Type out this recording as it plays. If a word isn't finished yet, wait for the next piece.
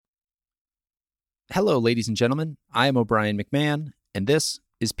Hello, ladies and gentlemen. I am O'Brien McMahon, and this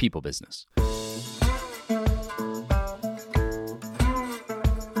is People Business.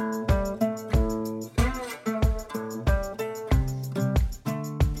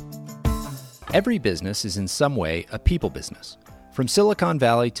 Every business is in some way a people business. From Silicon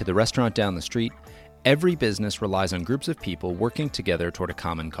Valley to the restaurant down the street, every business relies on groups of people working together toward a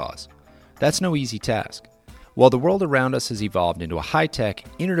common cause. That's no easy task. While the world around us has evolved into a high-tech,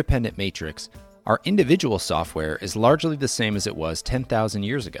 interdependent matrix, our individual software is largely the same as it was 10,000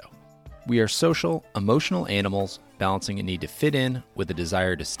 years ago. We are social, emotional animals balancing a need to fit in with a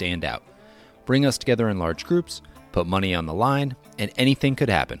desire to stand out. Bring us together in large groups, put money on the line, and anything could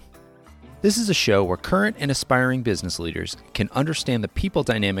happen. This is a show where current and aspiring business leaders can understand the people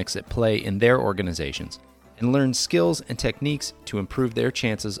dynamics at play in their organizations and learn skills and techniques to improve their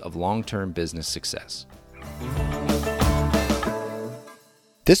chances of long-term business success.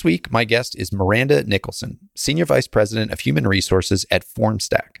 This week, my guest is Miranda Nicholson, Senior Vice President of Human Resources at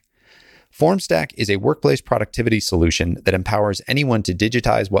Formstack. Formstack is a workplace productivity solution that empowers anyone to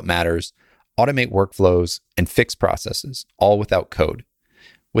digitize what matters, automate workflows, and fix processes, all without code.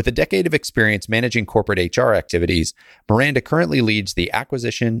 With a decade of experience managing corporate HR activities, Miranda currently leads the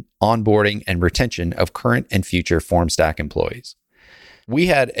acquisition, onboarding, and retention of current and future Formstack employees. We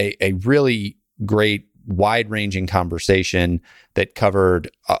had a really great wide-ranging conversation that covered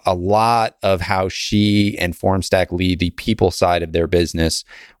a lot of how she and Formstack lead the people side of their business.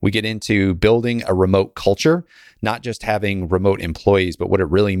 We get into building a remote culture, not just having remote employees, but what it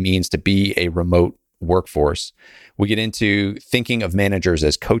really means to be a remote workforce. We get into thinking of managers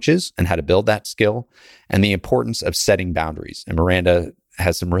as coaches and how to build that skill, and the importance of setting boundaries. And Miranda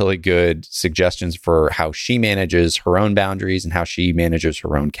has some really good suggestions for how she manages her own boundaries and how she manages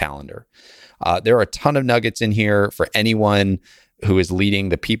her own calendar. There are a ton of nuggets in here for anyone who is leading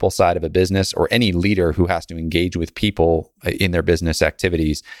the people side of a business or any leader who has to engage with people in their business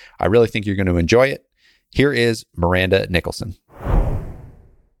activities. I really think you're going to enjoy it. Here is Miranda Nicholson.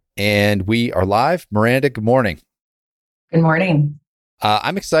 And we are live. Miranda, good morning. Good morning.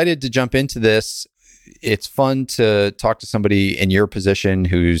 I'm excited to jump into this. It's fun to talk to somebody in your position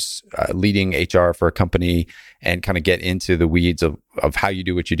who's leading HR for a company and kind of get into the weeds of how you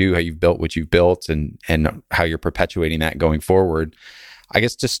do what you do, how you've built what you've built, and how you're perpetuating that going forward. I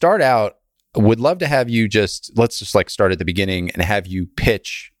guess to start out, would love to have you let's just start at the beginning and have you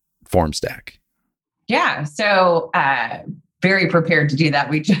pitch Formstack. Yeah. So very prepared to do that.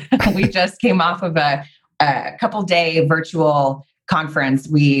 We just came off of a couple-day virtual conference.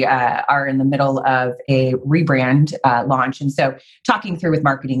 We are in the middle of a rebrand launch. And so talking through with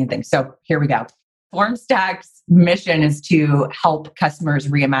marketing and things. So here we go. Formstack's mission is to help customers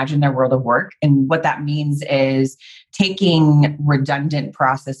reimagine their world of work. And what that means is taking redundant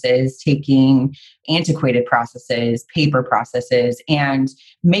processes, taking antiquated processes, paper processes, and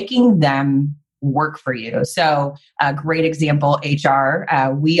making them work for you. So a great example, HR,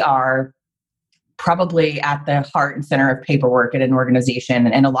 we are probably at the heart and center of paperwork at an organization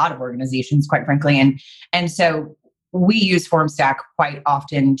and a lot of organizations, quite frankly. And so we use Formstack quite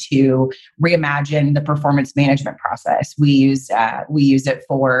often to reimagine the performance management process. We use it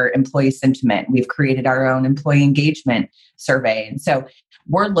for employee sentiment. We've created our own employee engagement survey. And so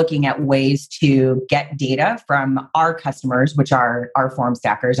we're looking at ways to get data from our customers, which are our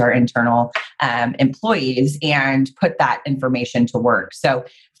Formstackers, our internal employees, and put that information to work. So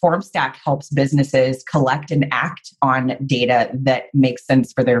Formstack helps businesses collect and act on data that makes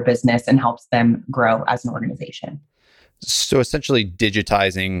sense for their business and helps them grow as an organization. So essentially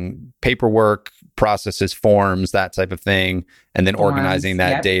digitizing paperwork, processes, forms, that type of thing, and then organizing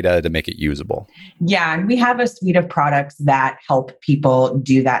that data to make it usable. Yeah. And we have a suite of products that help people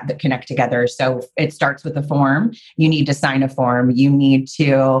do that connect together. So it starts with a form. You need to sign a form. You need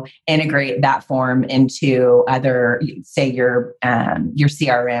to integrate that form into other, say your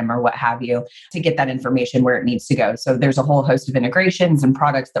CRM or what have you, to get that information where it needs to go. So there's a whole host of integrations and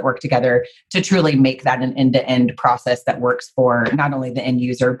products that work together to truly make that an end-to-end process that works for not only the end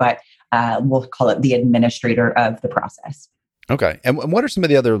user, but we'll call it the administrator of the process. Okay. And what are some of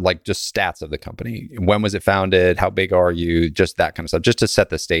the other just stats of the company? When was it founded? How big are you? Just that kind of stuff, just to set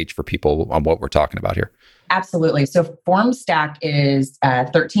the stage for people on what we're talking about here. Absolutely. So Formstack is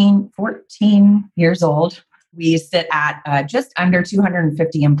 14 years old. We sit at just under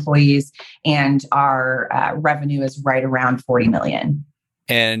 250 employees, and our revenue is right around 40 million.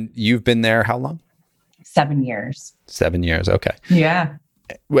 And you've been there how long? 7 years. 7 years. Okay. Yeah.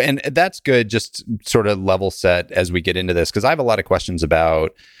 And that's good, just sort of level set as we get into this, because I have a lot of questions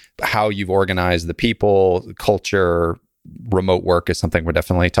about how you've organized the people, culture, remote work is something we're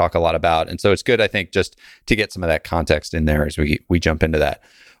definitely talk a lot about. And so it's good, I think, just to get some of that context in there as we jump into that.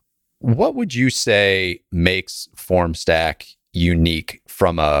 What would you say makes FormStack unique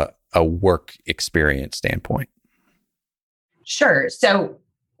from a work experience standpoint? Sure. So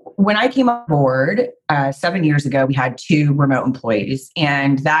when I came on board 7 years ago, we had 2 remote employees,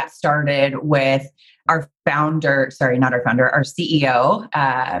 and that started with our our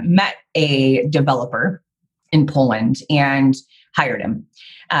CEO met a developer in Poland and hired him.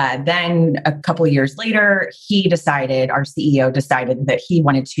 Then a couple of years later, our CEO decided that he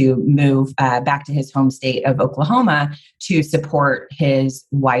wanted to move back to his home state of Oklahoma to support his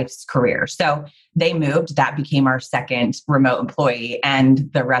wife's career. So they moved. That became our second remote employee, and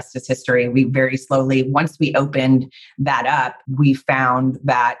the rest is history. We very slowly, once we opened that up, we found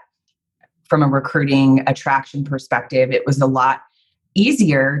that from a recruiting attraction perspective, it was a lot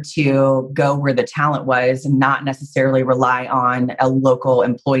easier to go where the talent was and not necessarily rely on a local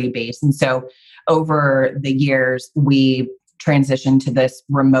employee base. And so over the years, we transitioned to this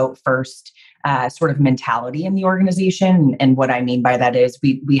remote first sort of mentality in the organization. And what I mean by that is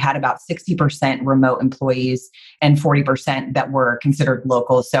we had about 60% remote employees and 40% that were considered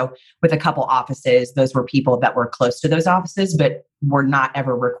local. So with a couple offices, those were people that were close to those offices, but were not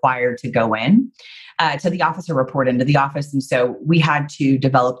ever required to go in to the office or report into the office. And so we had to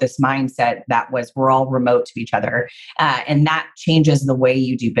develop this mindset that was we're all remote to each other. And that changes the way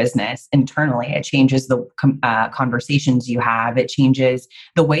you do business internally. It changes the conversations you have. It changes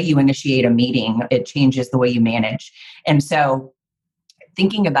the way you initiate a meeting. It changes the way you manage. And so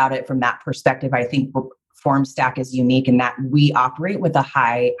thinking about it from that perspective, I think FormStack is unique in that we operate with a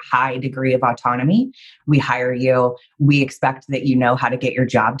high degree of autonomy. We hire you. We expect that you know how to get your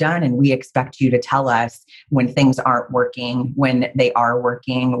job done, and we expect you to tell us when things aren't working, when they are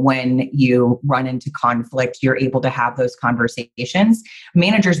working, when you run into conflict, you're able to have those conversations.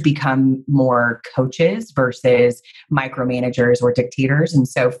 Managers become more coaches versus micromanagers or dictators. And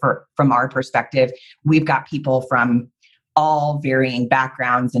so from our perspective, we've got people from all varying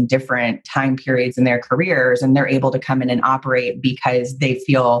backgrounds and different time periods in their careers, and they're able to come in and operate because they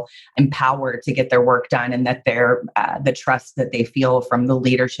feel empowered to get their work done, and that they're the trust that they feel from the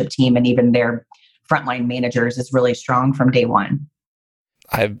leadership team and even their frontline managers is really strong from day one.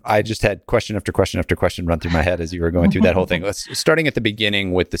 I just had question after question after question run through my head as you were going through that whole thing. Starting at the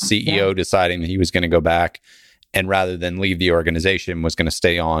beginning with the CEO deciding that he was going to go back and rather than leave the organization was going to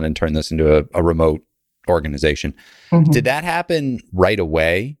stay on and turn this into a remote organization. Mm-hmm. Did that happen right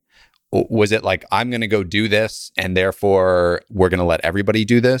away? Was it like, I'm going to go do this and therefore we're going to let everybody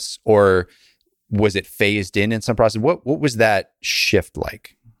do this? Or was it phased in some process? What was that shift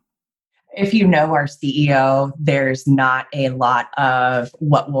like? If you know our CEO, there's not a lot of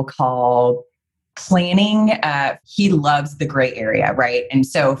what we'll call planning. He loves the gray area, right? And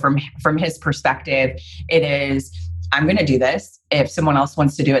so from his perspective, it is, I'm going to do this. If someone else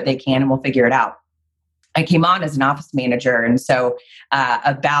wants to do it, they can, and we'll figure it out. I came on as an office manager. And so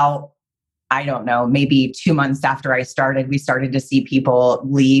about, I don't know, maybe 2 months after I started, we started to see people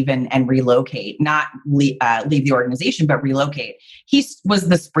leave and relocate, not leave the organization, but relocate. He was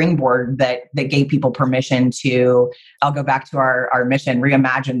the springboard that gave people permission to, I'll go back to our mission,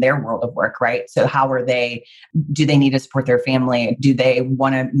 reimagine their world of work, right? So do they need to support their family? Do they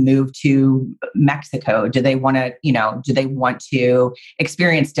want to move to Mexico? Do they want to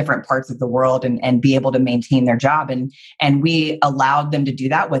experience different parts of the world and be able to maintain their job? And we allowed them to do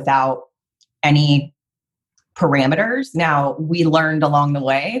that without any parameters. Now, we learned along the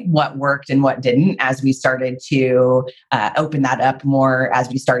way what worked and what didn't as we started to open that up more, as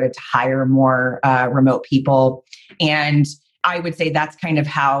we started to hire more remote people. And I would say that's kind of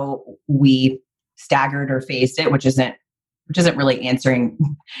how we staggered or phased it, which isn't really answering.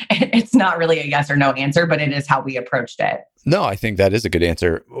 It's not really a yes or no answer, but it is how we approached it. No, I think that is a good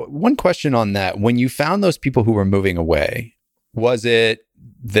answer. One question on that. When you found those people who were moving away, was it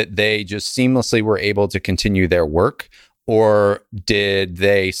that they just seamlessly were able to continue their work, or did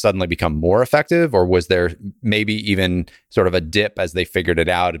they suddenly become more effective, or was there maybe even sort of a dip as they figured it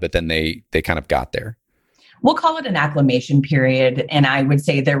out, but then they kind of got there? We'll call it an acclimation period. And I would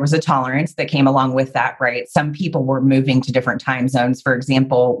say there was a tolerance that came along with that, right? Some people were moving to different time zones. For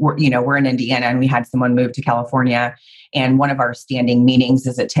example, we're in Indiana and we had someone move to California, and one of our standing meetings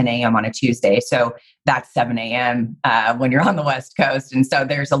is at 10 a.m. on a Tuesday. So that's 7 a.m. When you're on the West Coast. And so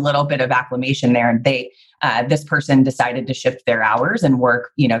there's a little bit of acclimation there. And this person decided to shift their hours and work,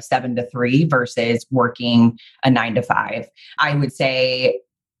 7 to 3 versus working a 9 to 5. I would say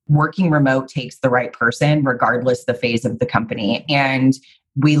working remote takes the right person, regardless the phase of the company. And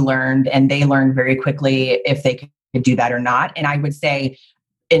we learned, and they learned very quickly, if they could could do that or not. And I would say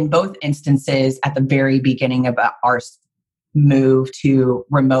in both instances, at the very beginning of our move to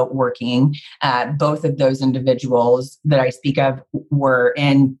remote working, both of those individuals that I speak of were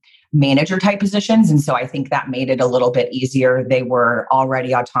in manager type positions. And so I think that made it a little bit easier. They were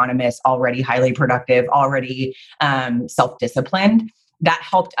already autonomous, already highly productive, already self-disciplined. That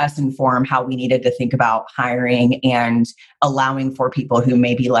helped us inform how we needed to think about hiring and allowing for people who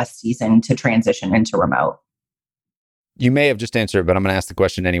may be less seasoned to transition into remote. You may have just answered, but I'm going to ask the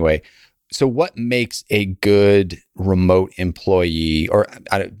question anyway. So what makes a good remote employee, or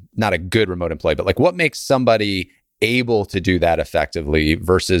not a good remote employee, but like what makes somebody able to do that effectively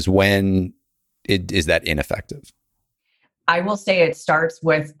versus when is that ineffective? I will say it starts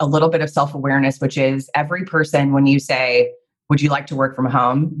with a little bit of self-awareness, which is every person, when you say, would you like to work from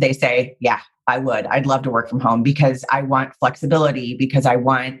home? They say, yeah, I would. I'd love to work from home because I want flexibility, because I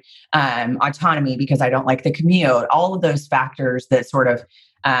want autonomy, because I don't like the commute. All of those factors that sort of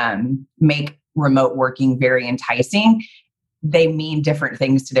make remote working very enticing, they mean different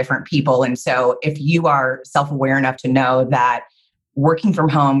things to different people. And so if you are self-aware enough to know that working from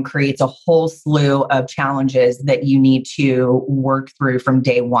home creates a whole slew of challenges that you need to work through from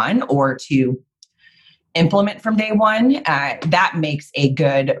day one or to implement from day one, that makes a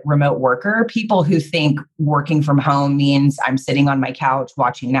good remote worker. People who think working from home means I'm sitting on my couch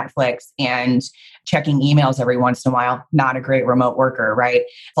watching Netflix and checking emails every once in a while, not a great remote worker, right?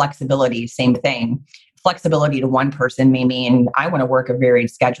 Flexibility, same thing. Flexibility to one person may mean I want to work a varied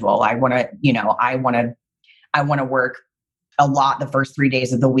schedule. I want to work a lot the first 3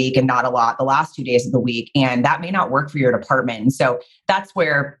 days of the week and not a lot the last 2 days of the week. And that may not work for your department. And so that's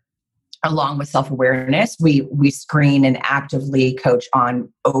where, along with self-awareness, we screen and actively coach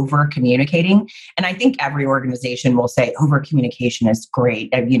on over-communicating. And I think every organization will say over-communication is great.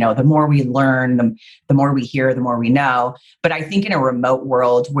 And, the more we learn, the more we hear, the more we know. But I think in a remote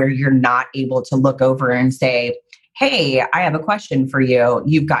world where you're not able to look over and say, hey, I have a question for you.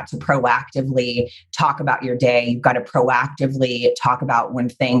 You've got to proactively talk about your day. You've got to proactively talk about when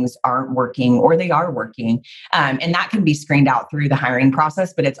things aren't working or they are working. And that can be screened out through the hiring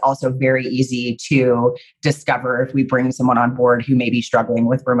process, but it's also very easy to discover if we bring someone on board who may be struggling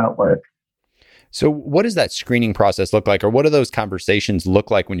with remote work. So what does that screening process look like? Or what do those conversations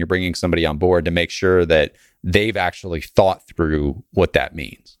look like when you're bringing somebody on board to make sure that they've actually thought through what that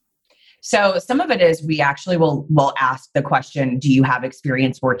means? So some of it is we actually will ask the question, do you have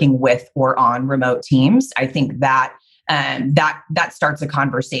experience working with or on remote teams? I think that that starts a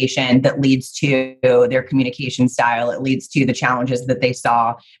conversation that leads to their communication style. It leads to the challenges that they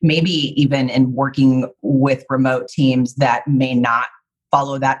saw, maybe even in working with remote teams that may not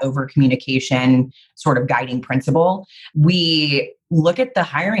follow that over communication sort of guiding principle. We look at the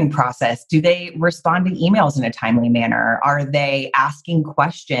hiring process. Do they respond to emails in a timely manner? Are they asking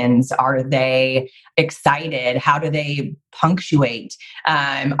questions? Are they excited? How do they punctuate?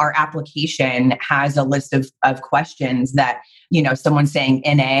 Our application has a list of questions that, someone saying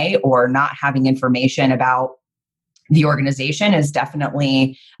NA or not having information about the organization is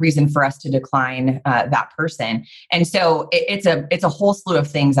definitely reason for us to decline that person. And so it's a whole slew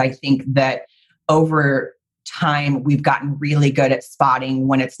of things, I think, that over time we've gotten really good at spotting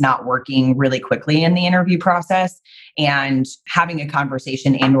when it's not working really quickly in the interview process and having a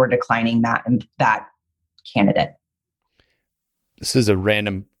conversation and or declining that candidate. This is a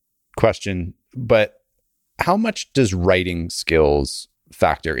random question, but how much does writing skills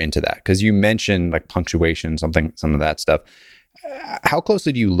factor into that? Because you mentioned like punctuation, some of that stuff. How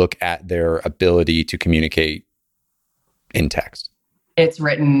closely do you look at their ability to communicate in text? It's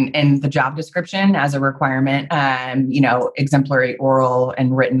written in the job description as a requirement, exemplary oral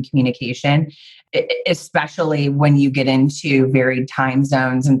and written communication, especially when you get into varied time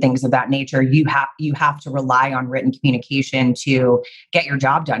zones and things of that nature. You have to rely on written communication to get your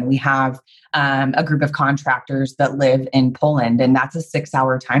job done. We have a group of contractors that live in Poland, and that's a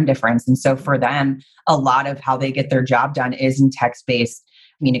 6-hour time difference. And so for them, a lot of how they get their job done is in text-based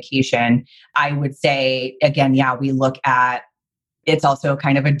communication. I would say, again, we look at, it's also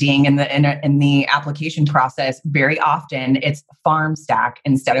kind of a ding in the application process. Very often it's farm stack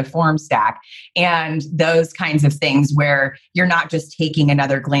instead of form stack. And those kinds of things where you're not just taking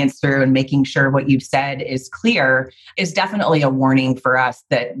another glance through and making sure what you've said is clear is definitely a warning for us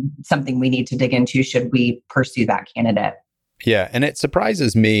that something we need to dig into should we pursue that candidate. Yeah. And it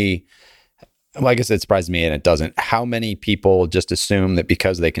surprises me. Well, I guess it surprises me and it doesn't. How many people just assume that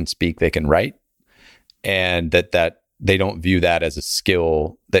because they can speak, they can write, and that they don't view that as a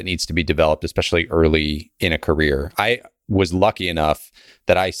skill that needs to be developed, especially early in a career. I was lucky enough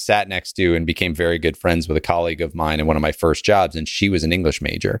that I sat next to and became very good friends with a colleague of mine in one of my first jobs, and she was an English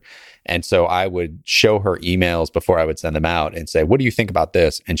major. And so I would show her emails before I would send them out and say, what do you think about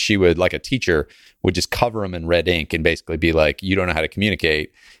this? And she would, like a teacher, would just cover them in red ink and basically be like, you don't know how to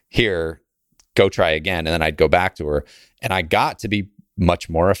communicate. Here, go try again. And then I'd go back to her. And I got to be much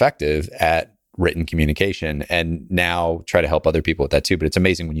more effective at written communication, and now try to help other people with that too. But it's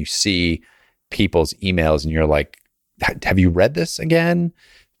amazing when you see people's emails and you're like, have you read this again?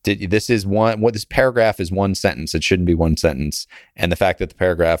 This paragraph is one sentence. It shouldn't be one sentence. And the fact that the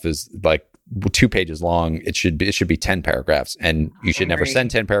paragraph is like 2 pages long, it should be 10 paragraphs, and you should never send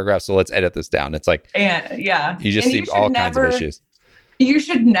 10 paragraphs. So let's edit this down. It's like, you just see all kinds of issues. You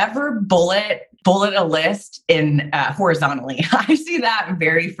should never bullet a list in horizontally. I see that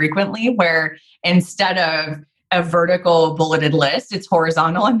very frequently, where instead of a vertical bulleted list, it's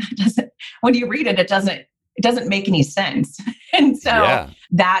horizontal, and that doesn't, when you read it, it doesn't make any sense. And so I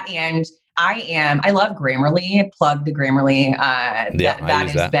love Grammarly. Plug the Grammarly. I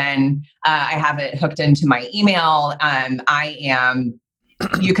have it hooked into my email.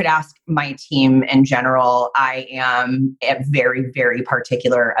 You could ask my team in general. I am very, very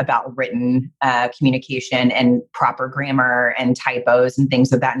particular about written communication and proper grammar and typos and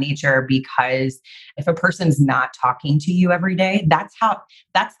things of that nature, because if a person's not talking to you every day, that's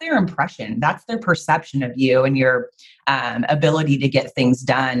their impression. That's their perception of you and your ability to get things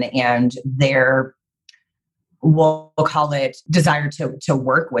done, and their, we'll call it, desire to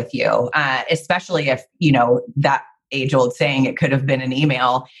work with you, especially if, that age-old saying, it could have been an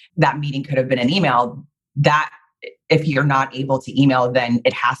email, that meeting could have been an email. That if you're not able to email, then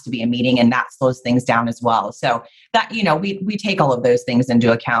it has to be a meeting, and that slows things down as well. So that, we take all of those things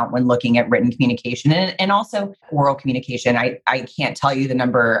into account when looking at written communication and also oral communication. I can't tell you the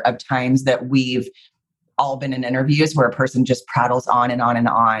number of times that we've all been in interviews where a person just prattles on and on and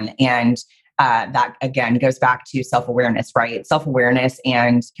on. And that again goes back to self-awareness, right? Self-awareness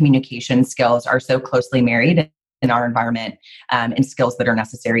and communication skills are so closely married in our environment, and skills that are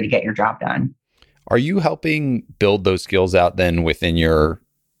necessary to get your job done. Are you helping build those skills out then within your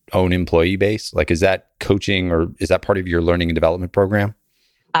own employee base? Like, is that coaching, or is that part of your learning and development program?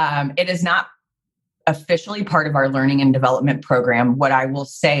 It is not officially part of our learning and development program. What I will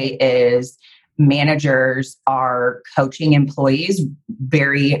say is managers are coaching employees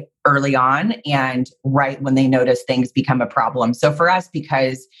very early on and right when they notice things become a problem. So for us,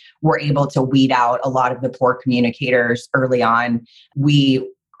 because we're able to weed out a lot of the poor communicators early on,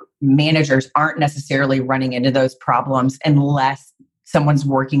 managers aren't necessarily running into those problems unless someone's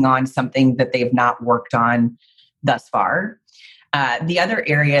working on something that they've not worked on thus far. The other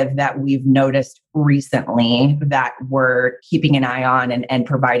area that we've noticed recently that we're keeping an eye on and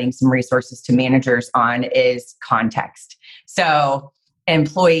providing some resources to managers on is context. So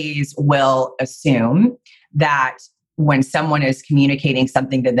employees will assume that when someone is communicating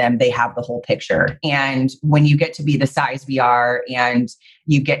something to them, they have the whole picture. And when you get to be the size we are, and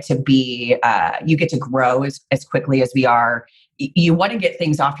you get to grow as quickly as we are, you want to get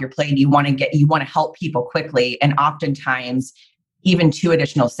things off your plate. You want to help people quickly. And oftentimes, even 2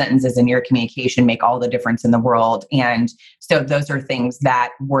 additional sentences in your communication make all the difference in the world. And so those are things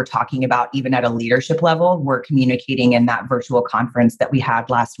that we're talking about even at a leadership level. We're communicating in that virtual conference that we had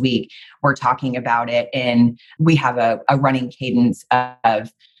last week. We're talking about it, and we have a running cadence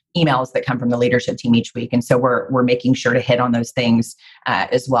of emails that come from the leadership team each week. And so we're making sure to hit on those things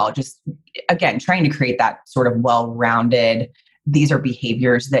as well. Just, again, trying to create that sort of well-rounded, these are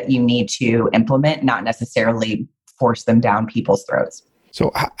behaviors that you need to implement, not necessarily force them down people's throats.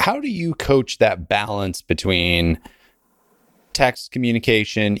 So how do you coach that balance between text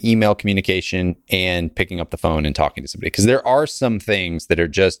communication, email communication, and picking up the phone and talking to somebody? Because there are some things that are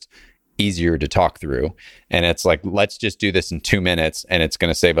just easier to talk through. And it's like, let's just do this in 2 minutes and it's going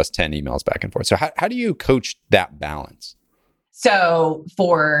to save us 10 emails back and forth. So how do you coach that balance? So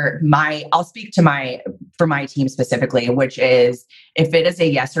I'll speak for my team specifically, which is if it is a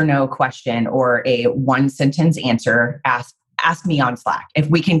yes or no question or a 1-sentence answer, ask me on Slack. If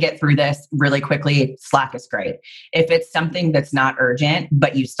we can get through this really quickly, Slack is great. If it's something that's not urgent,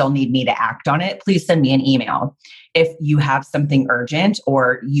 but you still need me to act on it, please send me an email. If you have something urgent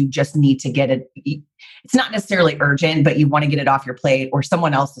or you just need to get it, it's not necessarily urgent, but you want to get it off your plate or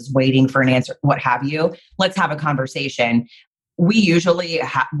someone else is waiting for an answer, what have you, let's have a conversation. We usually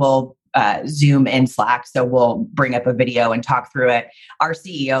will Zoom in Slack, so we'll bring up a video and talk through it. Our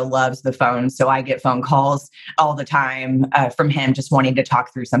CEO loves the phone, so I get phone calls all the time from him just wanting to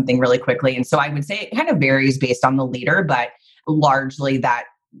talk through something really quickly. And so I would say it kind of varies based on the leader, but largely that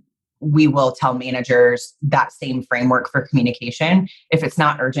we will tell managers that same framework for communication. If it's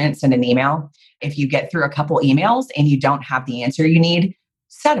not urgent, send an email. If you get through a couple emails and you don't have the answer you need,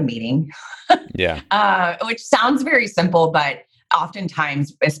 set a meeting. Yeah. Which sounds very simple, but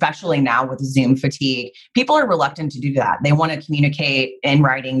oftentimes, especially now with Zoom fatigue, people are reluctant to do that. They want to communicate in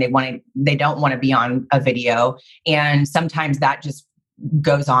writing. They don't want to be on a video. And sometimes that just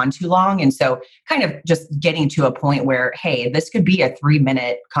goes on too long. And so kind of just getting to a point where, hey, this could be a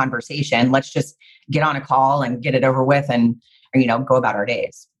 3-minute conversation. Let's just get on a call and get it over with and, go about our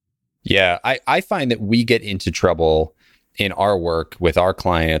days. Yeah. I find that we get into trouble in our work with our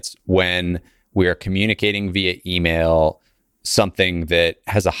clients when we are communicating via email something that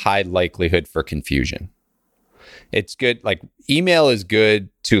has a high likelihood for confusion. It's good, like email is good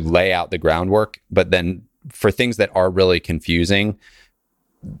to lay out the groundwork, but then for things that are really confusing,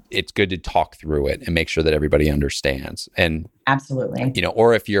 it's good to talk through it and make sure that everybody understands. And absolutely,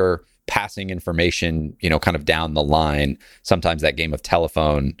 or if you're passing information, kind of down the line, sometimes that game of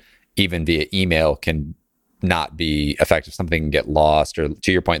telephone, even via email, can not be effective. Something can get lost, or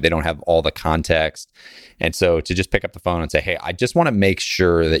to your point, they don't have all the context. And so to just pick up the phone and say, hey, I just want to make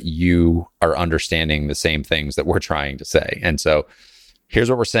sure that you are understanding the same things that we're trying to say. And so here's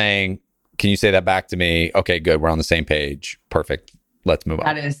what we're saying. Can you say that back to me? Okay, good. We're on the same page. Perfect. Let's move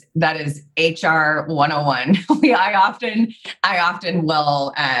on. That is HR 101. I often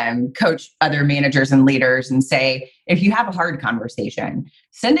will coach other managers and leaders and say, if you have a hard conversation,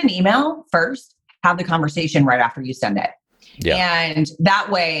 send an email first, have the conversation right after you send it. Yeah. And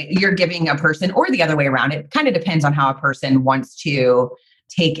that way you're giving a person, or the other way around, it kind of depends on how a person wants to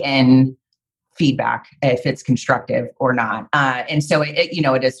take in feedback, if it's constructive or not. And so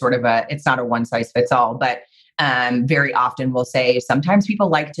it is sort of it's not a one size fits all, but very often we'll say sometimes people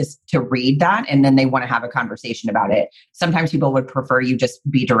like to read that and then they want to have a conversation about it. Sometimes people would prefer you just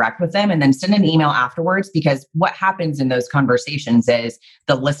be direct with them and then send an email afterwards, because what happens in those conversations is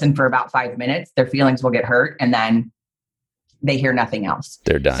they'll listen for about 5 minutes, their feelings will get hurt, and then they hear nothing else.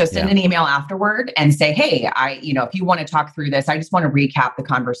 They're done. So send an email afterward and say, hey, if you want to talk through this, I just want to recap the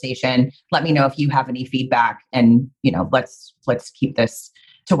conversation. Let me know if you have any feedback, and let's keep this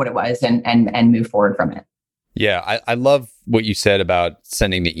to what it was and move forward from it. Yeah, I love what you said about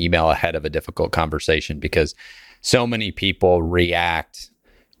sending the email ahead of a difficult conversation, because so many people react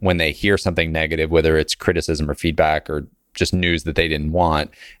when they hear something negative, whether it's criticism or feedback or just news that they didn't want,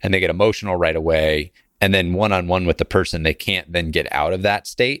 and they get emotional right away. And then one-on-one with the person, they can't then get out of that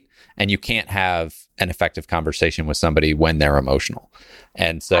state. And you can't have an effective conversation with somebody when they're emotional.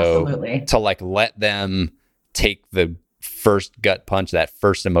 And so absolutely, to let them take the first gut punch, that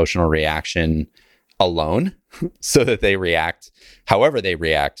first emotional reaction alone, so that they react however they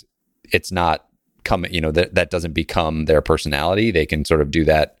react, it's not coming, that doesn't become their personality. They can sort of do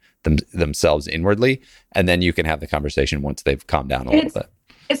that themselves inwardly, and then you can have the conversation once they've calmed down a little bit.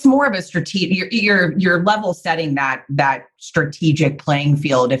 It's more of a strategic, you're level setting that strategic playing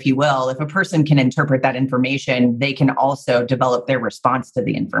field, if you will. If a person can interpret that information, they can also develop their response to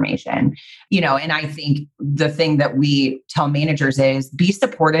the information. And I think the thing that we tell managers is be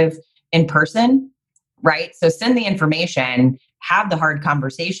supportive in person, right? So send the information, have the hard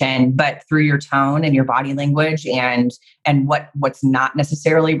conversation, but through your tone and your body language and what's not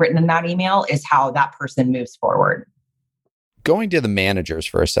necessarily written in that email is how that person moves forward. Going to the managers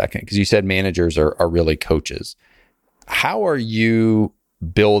for a second, because you said managers are really coaches. How are you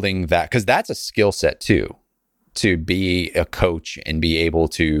building that? Because that's a skill set too, to be a coach and be able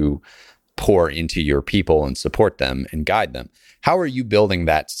to pour into your people and support them and guide them. How are you building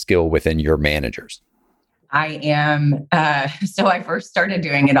that skill within your managers? I am. So I first started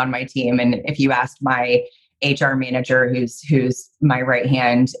doing it on my team. And if you asked my HR manager, who's my right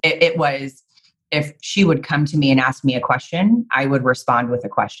hand, it was, if she would come to me and ask me a question, I would respond with a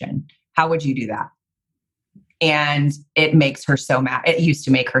question. How would you do that? And it makes her so mad. It used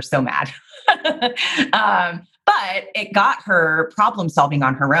to make her so mad. But it got her problem solving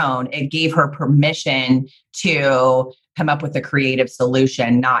on her own. It gave her permission to come up with a creative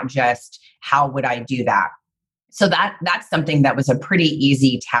solution, not just how would I do that? So that's something that was a pretty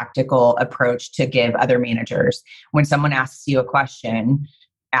easy tactical approach to give other managers. When someone asks you a question,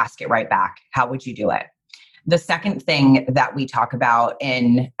 ask it right back. How would you do it? The second thing that we talk about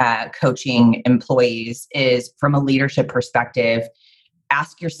in coaching employees is, from a leadership perspective,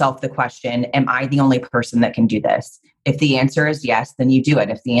 ask yourself the question, am I the only person that can do this? If the answer is yes, then you do it.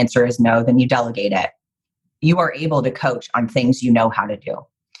 If the answer is no, then you delegate it. You are able to coach on things you know how to do.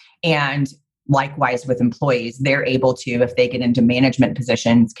 And likewise with employees, they're able to, if they get into management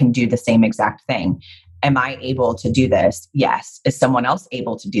positions, can do the same exact thing. Am I able to do this? Yes. Is someone else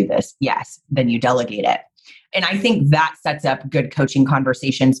able to do this? Yes. Then you delegate it. And I think that sets up good coaching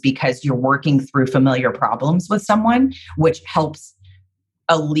conversations because you're working through familiar problems with someone, which helps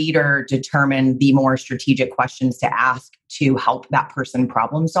a leader determine the more strategic questions to ask to help that person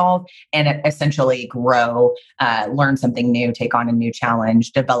problem solve and essentially grow, learn something new, take on a new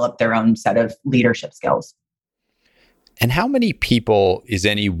challenge, develop their own set of leadership skills. And how many people is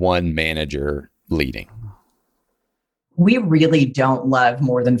any one manager leading? We really don't love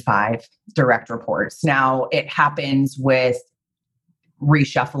more than 5 direct reports. Now, it happens with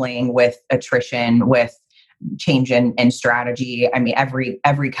reshuffling, with attrition, with change in strategy. I mean,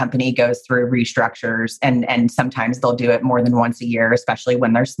 every company goes through restructures, and sometimes they'll do it more than once a year, especially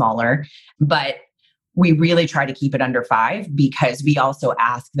when they're smaller. But we really try to keep it under 5 because we also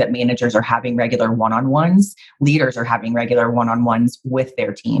ask that managers are having regular one-on-ones, leaders are having regular one-on-ones with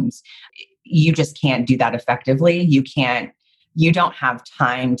their teams. You just can't do that effectively. You don't have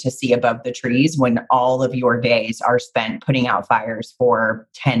time to see above the trees when all of your days are spent putting out fires for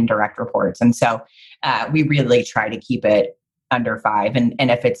 10 direct reports. And so we really try to keep it under 5. And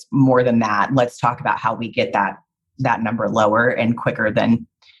if it's more than that, let's talk about how we get that number lower and quicker than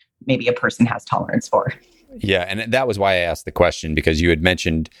maybe a person has tolerance for. Yeah. And that was why I asked the question, because you had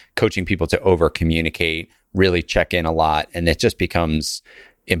mentioned coaching people to over communicate, really check in a lot. And it just becomes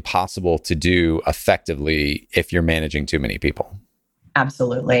impossible to do effectively if you're managing too many people.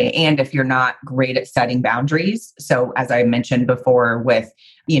 Absolutely. And if you're not great at setting boundaries. So as I mentioned before with,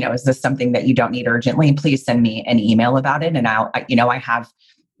 is this something that you don't need urgently? Please send me an email about it. And I have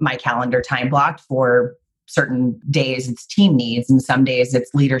my calendar time blocked for certain days it's team needs, and some days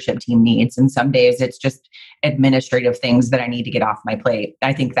it's leadership team needs, and some days it's just administrative things that I need to get off my plate.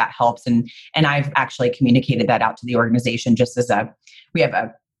 I think that helps. And I've actually communicated that out to the organization just as we have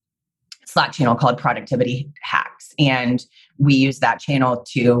a Slack channel called Productivity Hacks, and we use that channel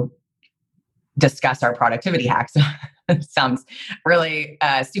to discuss our productivity hacks. Sounds really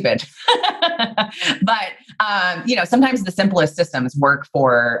stupid. But, sometimes the simplest systems work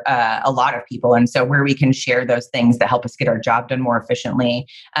for a lot of people. And so where we can share those things that help us get our job done more efficiently,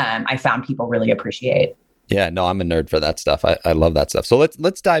 I found people really appreciate. Yeah, no, I'm a nerd for that stuff. I love that stuff. So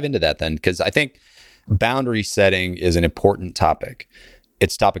let's dive into that then, because I think boundary setting is an important topic.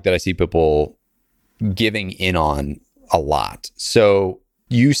 It's a topic that I see people giving in on a lot. So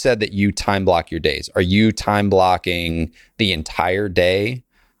you said that you time block your days. Are you time blocking the entire day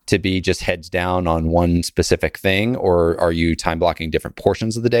to be just heads down on one specific thing? Or are you time blocking different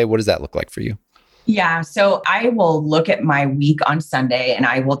portions of the day? What does that look like for you? Yeah. So I will look at my week on Sunday and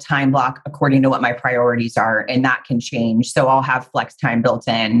I will time block according to what my priorities are. And that can change. So I'll have flex time built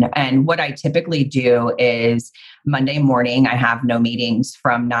in. And what I typically do is Monday morning, I have no meetings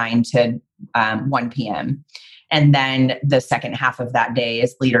from 9 to 1 p.m. And then the second half of that day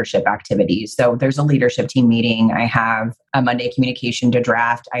is leadership activities. So there's a leadership team meeting. I have a Monday communication to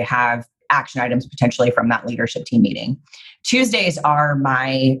draft. I have action items potentially from that leadership team meeting. Tuesdays are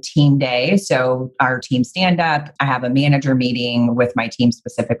my team day. So our team stand up. I have a manager meeting with my team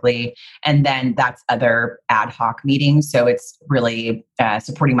specifically. And then that's other ad hoc meetings. So it's really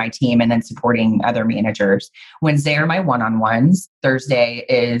supporting my team and then supporting other managers. Wednesday are my one-on-ones. Thursday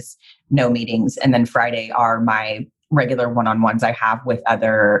is no meetings. And then Friday are my regular one-on-ones I have with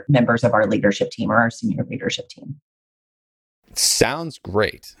other members of our leadership team or our senior leadership team. Sounds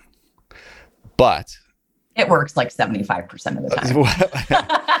great. But it works like 75% of the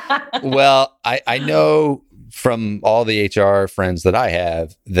time. Well, I know from all the HR friends that I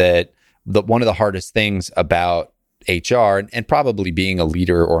have that one of the hardest things about HR and probably being a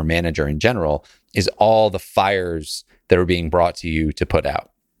leader or a manager in general is all the fires that are being brought to you to put out.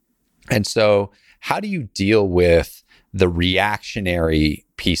 And so how do you deal with the reactionary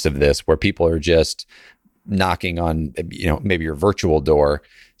piece of this where people are just knocking on, maybe your virtual door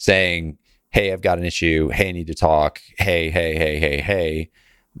saying, hey, I've got an issue. Hey, I need to talk. Hey,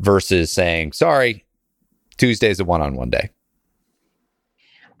 versus saying, sorry, Tuesday's a one-on-one day?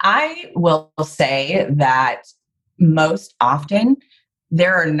 I will say that most often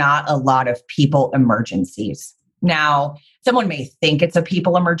there are not a lot of people emergencies. Now, someone may think it's a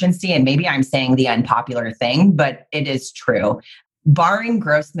people emergency, and maybe I'm saying the unpopular thing, but it is true. Barring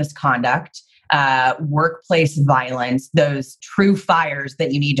gross misconduct, workplace violence, those true fires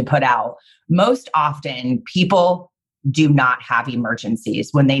that you need to put out, most often people do not have emergencies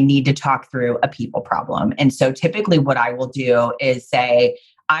when they need to talk through a people problem. And so typically what I will do is say,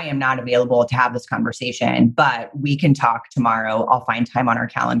 I am not available to have this conversation, but we can talk tomorrow. I'll find time on our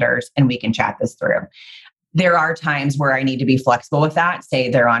calendars and we can chat this through. there are times where I need to be flexible with that. Say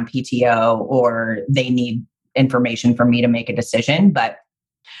they're on PTO or they need information from me to make a decision, but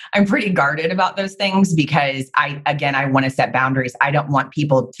I'm pretty guarded about those things because I want to set boundaries. I don't want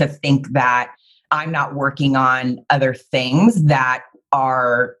people to think that I'm not working on other things that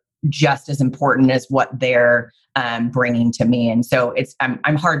are just as important as what they're bringing to me. And so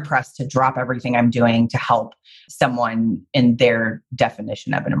I'm hard pressed to drop everything I'm doing to help someone in their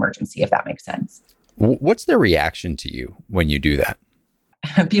definition of an emergency, if that makes sense. What's their reaction to you when you do that?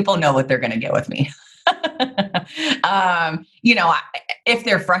 People know what they're going to get with me. If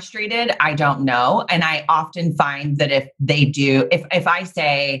they're frustrated, I don't know. And I often find that if they do, if I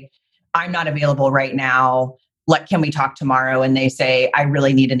say, I'm not available right now, can we talk tomorrow? And they say, I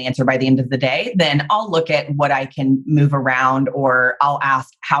really need an answer by the end of the day, then I'll look at what I can move around, or I'll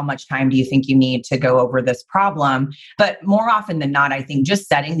ask, how much time do you think you need to go over this problem? But more often than not, I think just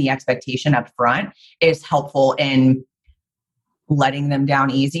setting the expectation up front is helpful in letting them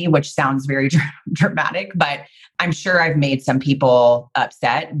down easy, which sounds very dramatic, but I'm sure I've made some people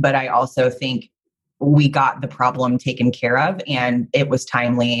upset. But I also think we got the problem taken care of and it was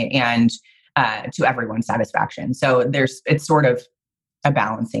timely and to everyone's satisfaction. So it's sort of a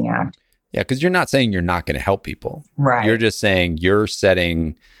balancing act. Yeah, because you're not saying you're not going to help people. Right. You're just saying you're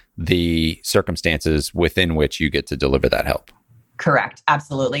setting the circumstances within which you get to deliver that help. Correct.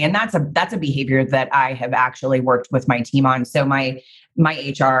 Absolutely. And that's a behavior that I have actually worked with my team on. So my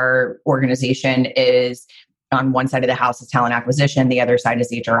HR organization is on one side of the house is talent acquisition. The other side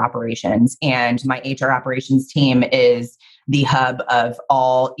is HR operations. And my HR operations team is the hub of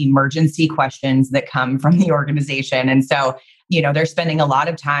all emergency questions that come from the organization. And so, they're spending a lot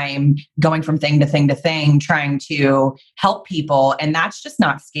of time going from thing to thing to thing, trying to help people. And that's just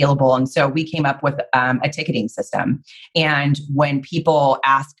not scalable. And so we came up with a ticketing system. And when people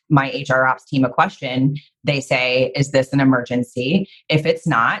ask my HR ops team a question, they say, is this an emergency? If it's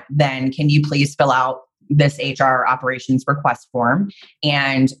not, then can you please fill out this HR operations request form,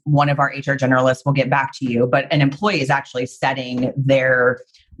 and one of our HR generalists will get back to you. But an employee is actually setting their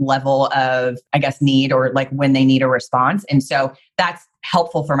level of, need, or when they need a response. And so that's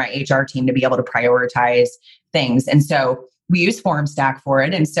helpful for my HR team to be able to prioritize things. And so we use FormStack for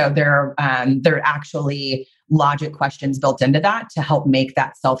it. And so there are actually logic questions built into that to help make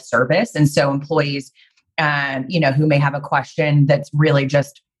that self-service. And so employees, who may have a question that's really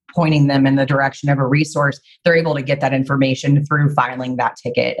just pointing them in the direction of a resource, they're able to get that information through filing that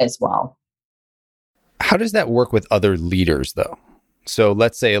ticket as well. How does that work with other leaders, though? So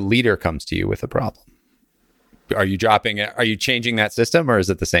let's say a leader comes to you with a problem. Are you changing that system, or is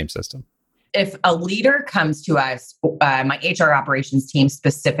it the same system? If a leader comes to us, my HR operations team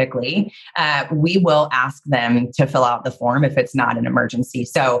specifically, we will ask them to fill out the form if it's not an emergency.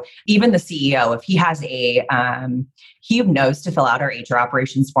 So even the CEO, if he has he knows to fill out our HR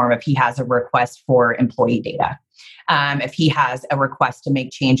operations form if he has a request for employee data. If he has a request to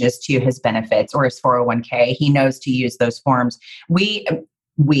make changes to his benefits or his 401k, he knows to use those forms.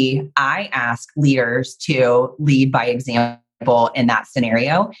 I ask leaders to lead by example in that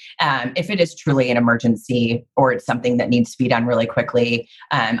scenario. If it is truly an emergency or it's something that needs to be done really quickly,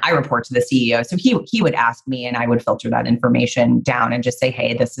 I report to the CEO. So he would ask me and I would filter that information down and just say,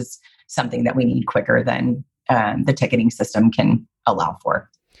 hey, this is something that we need quicker than the ticketing system can allow for.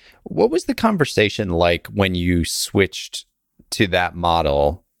 What was the conversation like when you switched to that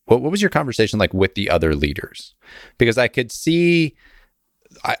model? What was your conversation like with the other leaders? Because I could see,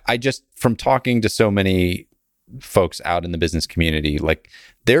 I just, from talking to so many folks out in the business community,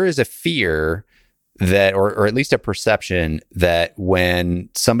 there is a fear that, or at least a perception that when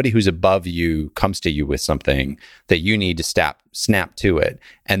somebody who's above you comes to you with something, that you need to snap to it,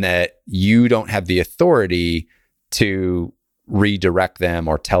 and that you don't have the authority to redirect them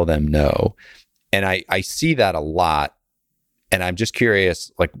or tell them no. And I see that a lot. And I'm just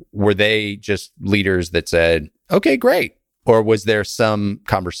curious, were they just leaders that said, okay, great? Or was there some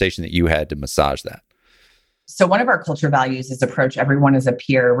conversation that you had to massage that? So one of our culture values is approach everyone as a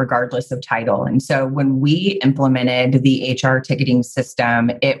peer, regardless of title. And so when we implemented the HR ticketing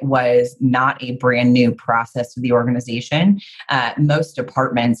system, it was not a brand new process to the organization. Most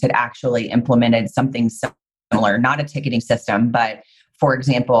departments had actually implemented something similar, not a ticketing system, but for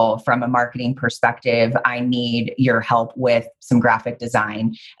example, from a marketing perspective, I need your help with some graphic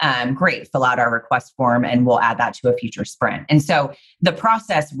design. Great, fill out our request form and we'll add that to a future sprint. And so the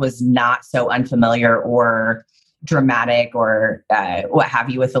process was not so unfamiliar or dramatic or what have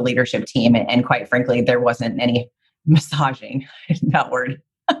you with the leadership team. And quite frankly, there wasn't any massaging, that word.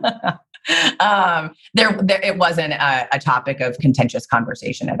 It wasn't a topic of contentious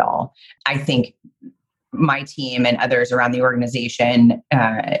conversation at all. I think my team and others around the organization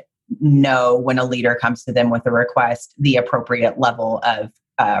know when a leader comes to them with a request, the appropriate level of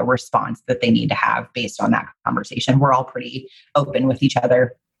response that they need to have based on that conversation. We're all pretty open with each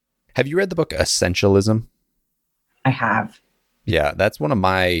other. Have you read the book Essentialism? I have. Yeah, that's one of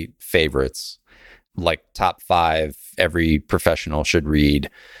my favorites. Like top 5 every professional should read,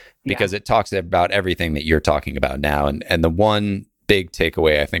 because it talks about everything that you're talking about now. And the one big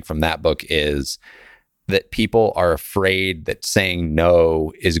takeaway I think from that book is that people are afraid that saying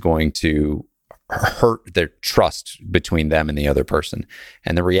no is going to hurt their trust between them and the other person.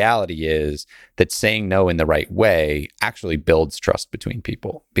 And the reality is that saying no in the right way actually builds trust between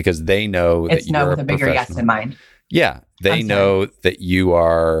people, because they know it's that no you're with a bigger yes in mind. Yeah, they know that you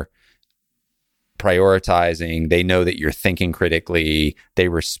are prioritizing. They know that you're thinking critically. They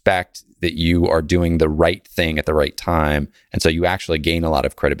respect that you are doing the right thing at the right time. And so you actually gain a lot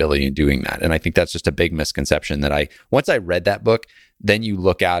of credibility in doing that. And I think that's just a big misconception that once I read that book, then you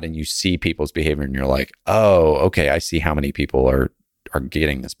look out and you see people's behavior and you're like, oh, okay, I see how many people are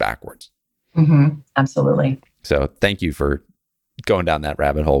getting this backwards. Mm-hmm. Absolutely. So thank you for going down that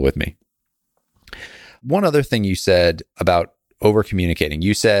rabbit hole with me. One other thing you said about over communicating.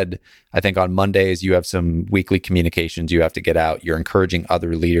 You said, I think on Mondays, you have some weekly communications you have to get out. You're encouraging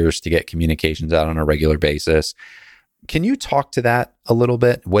other leaders to get communications out on a regular basis. Can you talk to that a little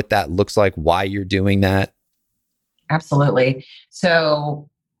bit? What that looks like, why you're doing that? Absolutely. So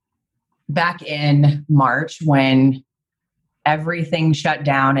back in March, when everything shut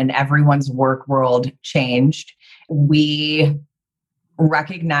down and everyone's work world changed, we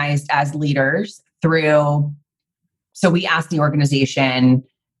recognized as leaders so we asked the organization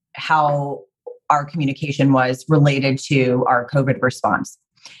how our communication was related to our COVID response.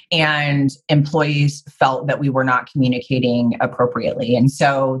 And employees felt that we were not communicating appropriately. And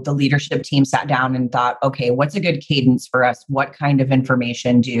so the leadership team sat down and thought, okay, what's a good cadence for us? What kind of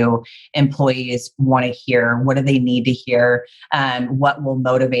information do employees want to hear? What do they need to hear? What will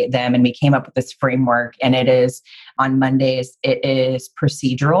motivate them? And we came up with this framework, and it is on Mondays, it is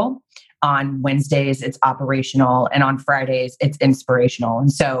procedural. On Wednesdays, it's operational. And on Fridays, it's inspirational.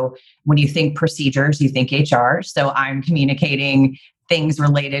 And so when you think procedures, you think HR. So I'm communicating things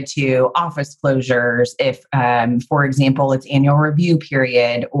related to office closures. If, for example, it's annual review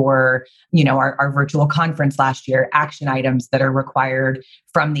period, or, our virtual conference last year, action items that are required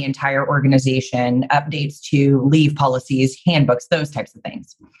from the entire organization, updates to leave policies, handbooks, those types of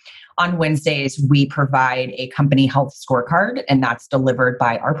things. On Wednesdays, we provide a company health scorecard, and that's delivered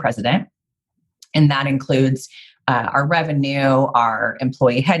by our president. And that includes our revenue, our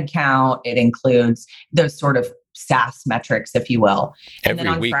employee headcount. It includes those sort of SaaS metrics, if you will. And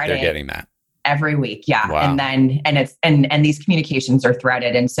every week Friday, they're getting that. Every week, yeah. Wow. And these communications are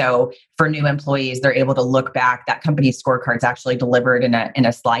threaded. And so for new employees, they're able to look back. That company scorecard's actually delivered in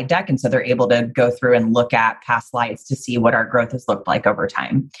a slide deck. And so they're able to go through and look at past slides to see what our growth has looked like over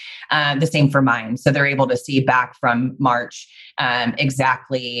time. The same for mine. So they're able to see back from March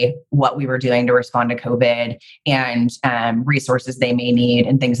exactly what we were doing to respond to COVID and resources they may need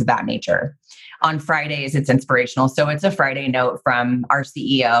and things of that nature. On Fridays, it's inspirational. So it's a Friday note from our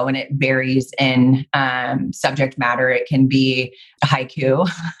CEO, and it varies in subject matter. It can be a haiku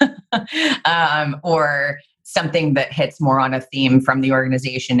or something that hits more on a theme from the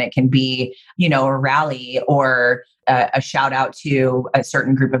organization. It can be, a rally or a shout out to a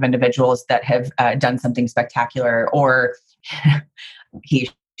certain group of individuals that have done something spectacular, or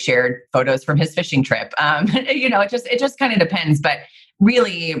he shared photos from his fishing trip. It just kind of depends. But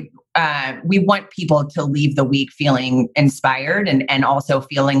really, we want people to leave the week feeling inspired and also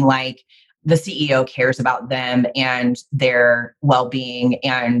feeling like the CEO cares about them and their well-being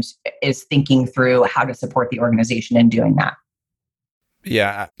and is thinking through how to support the organization in doing that.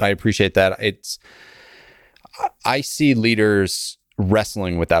 Yeah, I appreciate that. I see leaders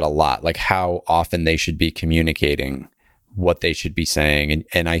wrestling with that a lot, like how often they should be communicating what they should be saying.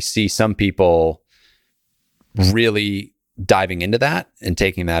 And I see some people really diving into that and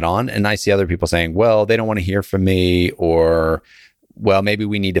taking that on. And I see other people saying, well, they don't want to hear from me, or, well, maybe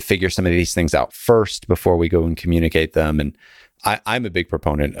we need to figure some of these things out first before we go and communicate them. And I'm a big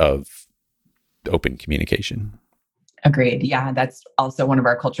proponent of open communication. Agreed. Yeah, that's also one of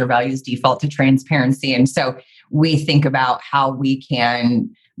our culture values, default to transparency. And so we think about how we can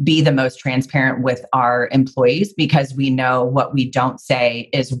be the most transparent with our employees, because we know what we don't say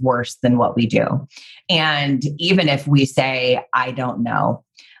is worse than what we do. And even if we say, I don't know,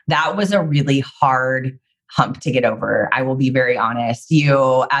 that was a really hard hump to get over. I will be very honest.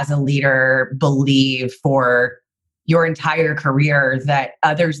 You, as a leader, believe for your entire career that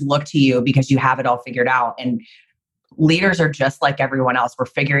others look to you because you have it all figured out. And leaders are just like everyone else. We're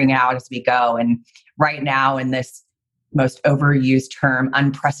figuring it out as we go. And right now, in this most overused term,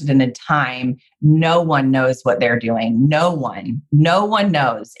 unprecedented time, no one knows what they're doing. No one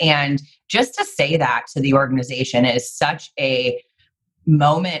knows. And just to say that to the organization is such a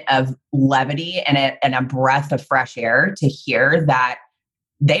moment of levity and a breath of fresh air to hear that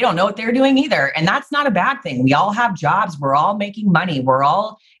they don't know what they're doing either. And that's not a bad thing. We all have jobs. We're all making money. We're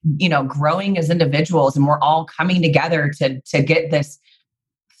all, growing as individuals, and we're all coming together to get this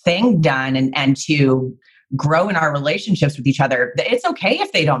thing done and to grow in our relationships with each other. It's okay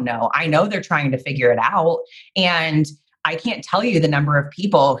if they don't know. I know they're trying to figure it out. And I can't tell you the number of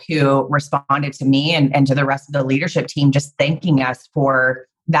people who responded to me and to the rest of the leadership team just thanking us for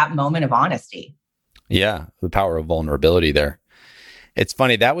that moment of honesty. Yeah, the power of vulnerability there. It's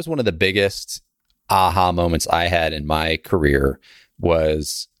funny. That was one of the biggest aha moments I had in my career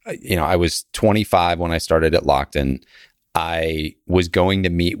was, I was 25 when I started at Lockton. I was going to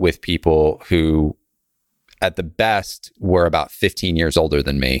meet with people who at the best were about 15 years older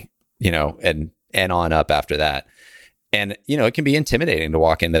than me, and on up after that. And, it can be intimidating to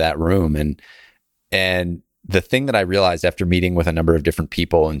walk into that room. And the thing that I realized after meeting with a number of different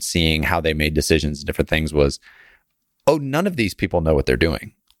people and seeing how they made decisions and different things was, none of these people know what they're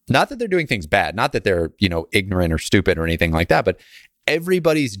doing. Not that they're doing things bad, not that they're, ignorant or stupid or anything like that, but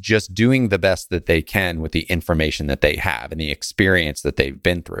everybody's just doing the best that they can with the information that they have and the experience that they've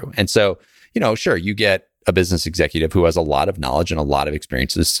been through. And so, sure, you get a business executive who has a lot of knowledge and a lot of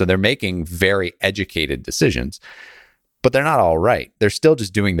experiences. So they're making very educated decisions, but they're not all right. They're still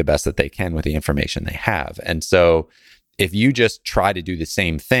just doing the best that they can with the information they have. And so if you just try to do the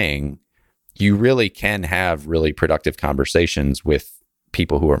same thing, you really can have really productive conversations with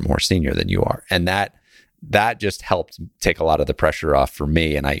people who are more senior than you are. And that just helped take a lot of the pressure off for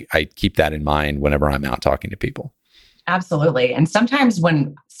me. And I keep that in mind whenever I'm out talking to people. Absolutely. And sometimes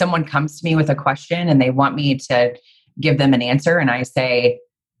when someone comes to me with a question and they want me to give them an answer and I say,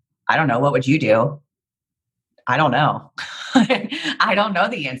 I don't know, what would you do? I don't know. I don't know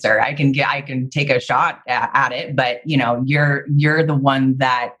the answer. I can take a shot at it, but you're the one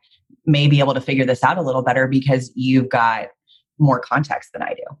that may be able to figure this out a little better because you've got more context than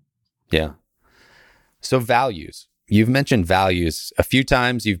I do. Yeah. So values. You've mentioned values a few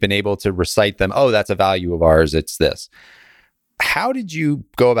times. You've been able to recite them. Oh, that's a value of ours. It's this. How did you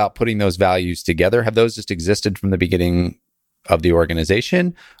go about putting those values together? Have those just existed from the beginning of the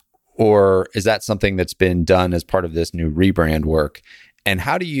organization? Or is that something that's been done as part of this new rebrand work? And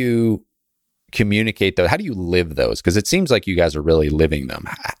how do you communicate those? How do you live those? Because it seems like you guys are really living them.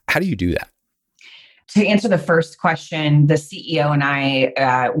 How do you do that? To answer the first question, the CEO and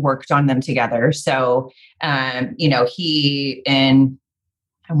I worked on them together. So, he in,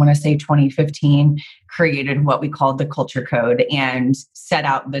 I want to say 2015, created what we called the Culture Code and set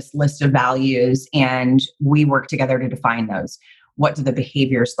out this list of values. And we worked together to define those. What do the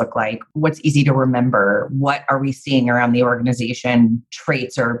behaviors look like? What's easy to remember? What are we seeing around the organization,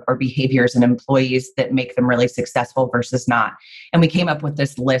 traits or behaviors in employees that make them really successful versus not? And we came up with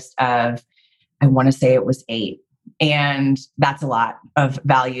this list of, I want to say it was 8. And that's a lot of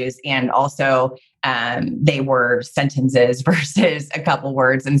values. And also they were sentences versus a couple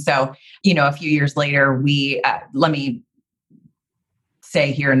words. And so, a few years later, we, let me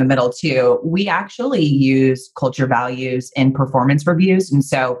say here in the middle too, we actually use culture values in performance reviews. And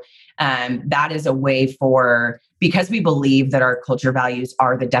so that is a way because we believe that our culture values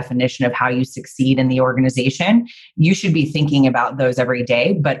are the definition of how you succeed in the organization, you should be thinking about those every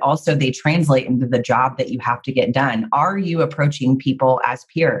day, but also they translate into the job that you have to get done. Are you approaching people as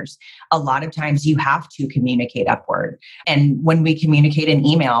peers? A lot of times you have to communicate upward. And when we communicate in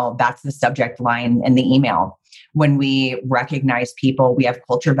email, that's the subject line in the email. When we recognize people, we have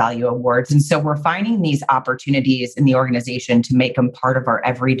culture value awards. And so we're finding these opportunities in the organization to make them part of our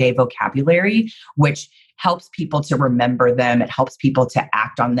everyday vocabulary, which helps people to remember them. It helps people to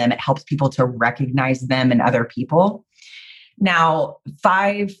act on them. It helps people to recognize them in other people. Now,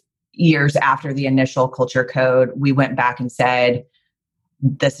 5 years after the initial culture code, we went back and said,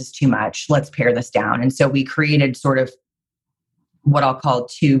 this is too much. Let's pare this down. And so we created sort of what I'll call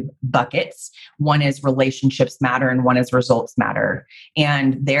 2 buckets. One is relationships matter and one is results matter.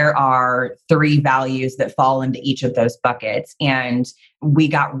 And there are 3 values that fall into each of those buckets. And we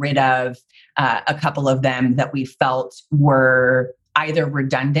got rid of a couple of them that we felt were either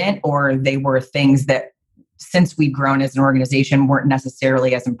redundant or they were things that since we've grown as an organization, weren't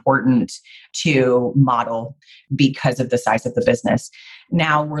necessarily as important to model because of the size of the business.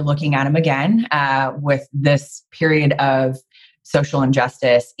 Now we're looking at them again with this period of social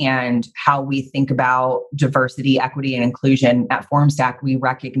injustice and how we think about diversity, equity, and inclusion at Formstack. We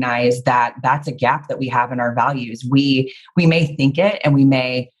recognize that that's a gap that we have in our values. We may think it and we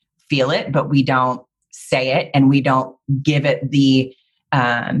may feel it, but we don't say it and we don't give it the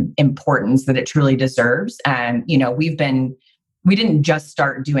importance that it truly deserves. And we didn't just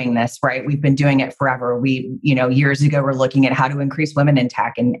start doing this, right? We've been doing it forever. Years ago, we're looking at how to increase women in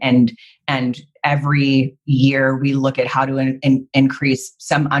tech, and every year we look at how to increase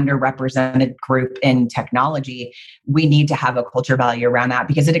some underrepresented group in technology. We need to have a culture value around that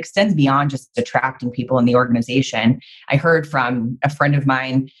because it extends beyond just attracting people in the organization. I heard from a friend of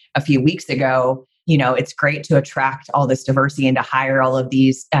mine a few weeks ago, it's great to attract all this diversity and to hire all of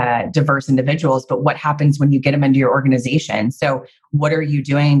these diverse individuals, but what happens when you get them into your organization? So what are you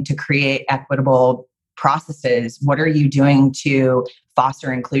doing to create equitable processes? What are you doing to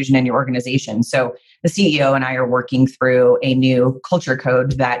foster inclusion in your organization? So the CEO and I are working through a new culture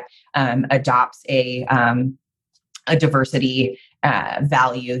code that adopts a diversity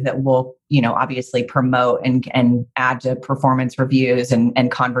value that will, obviously promote and add to performance reviews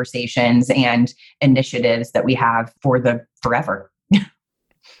and conversations and initiatives that we have for the forever.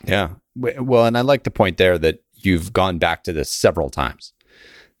 Yeah. Well, and I like the point there that you've gone back to this several times,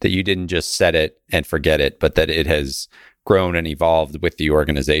 that you didn't just set it and forget it, but that it has grown and evolved with the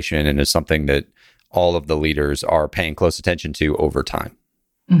organization and is something that all of the leaders are paying close attention to over time.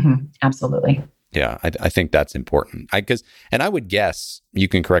 Mm-hmm. Absolutely. Yeah, I think that's important. And I would guess, you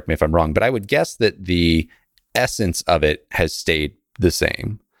can correct me if I'm wrong, but I would guess that the essence of it has stayed the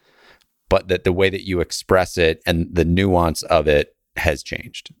same, but that the way that you express it and the nuance of it has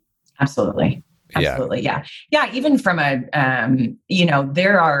changed. Absolutely. Absolutely. Yeah. Yeah. Even from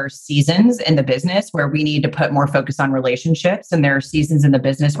there are seasons in the business where we need to put more focus on relationships, and there are seasons in the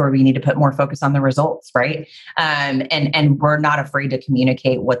business where we need to put more focus on the results. Right. And we're not afraid to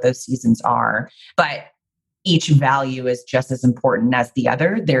communicate what those seasons are, but each value is just as important as the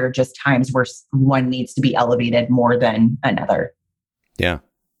other. There are just times where one needs to be elevated more than another. Yeah.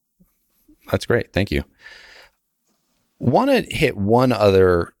 That's great. Thank you. Want to hit one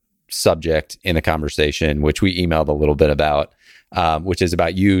other subject in the conversation, which we emailed a little bit about, which is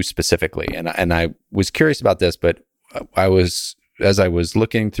about you specifically. And I was curious about this, but as I was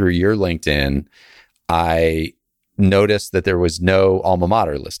looking through your LinkedIn, I noticed that there was no alma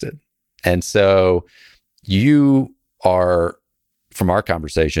mater listed. And so you are, from our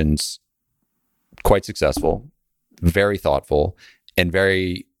conversations, quite successful, very thoughtful, and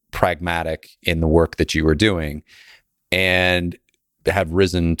very pragmatic in the work that you were doing, and have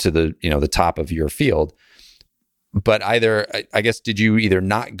risen to the top of your field. But either, I guess, did you either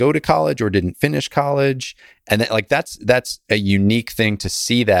not go to college or didn't finish college? And that's a unique thing to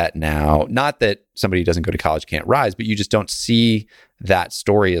see that now. Not that somebody who doesn't go to college can't rise, but you just don't see that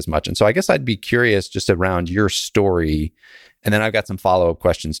story as much. And so I guess I'd be curious just around your story, and then I've got some follow-up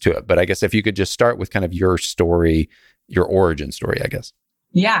questions to it. But I guess if you could just start with kind of your story, your origin story, I guess.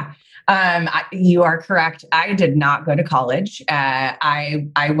 Yeah. You are correct. I did not go to college.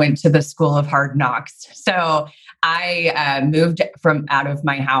 I went to the School of Hard Knocks. So I moved out of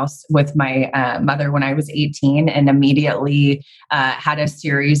my house with my mother when I was 18, and immediately had a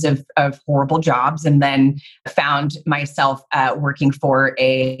series of horrible jobs, and then found myself working for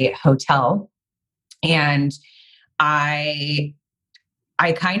a hotel. And I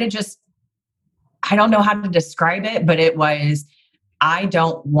kind of just, I don't know how to describe it, but it was, I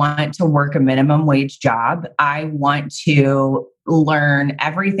don't want to work a minimum wage job. I want to learn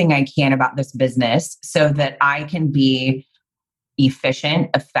everything I can about this business so that I can be efficient,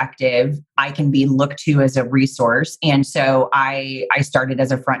 effective. I can be looked to as a resource. And so I started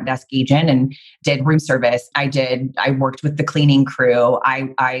as a front desk agent and did room service. I worked with the cleaning crew.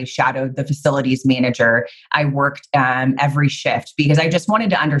 I shadowed the facilities manager. I worked every shift because I just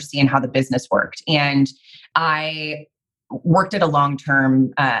wanted to understand how the business worked. And I worked at a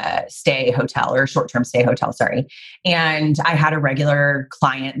long-term stay hotel, or short-term stay hotel, sorry. And I had a regular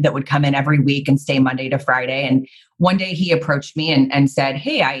client that would come in every week and stay Monday to Friday. And one day he approached me and said,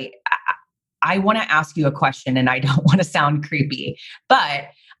 "Hey, I want to ask you a question, and I don't want to sound creepy, but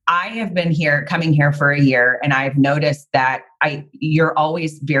I have been coming here for a year, and I've noticed that you're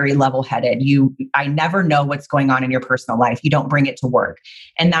always very level-headed. I never know what's going on in your personal life. You don't bring it to work.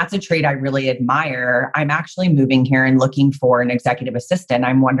 And that's a trait I really admire. I'm actually moving here and looking for an executive assistant.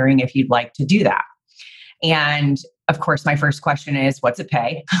 I'm wondering if you'd like to do that." And of course, my first question is, what's it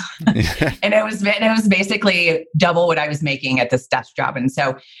pay? And it was basically double what I was making at this desk job. And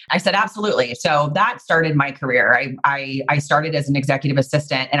so I said, absolutely. So that started my career. I started as an executive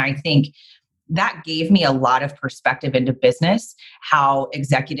assistant, and I think that gave me a lot of perspective into business, how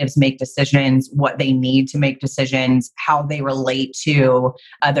executives make decisions, what they need to make decisions, how they relate to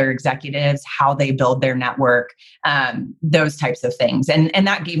other executives, how they build their network, those types of things. And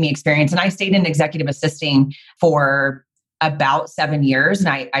that gave me experience. And I stayed in executive assisting for about 7 years.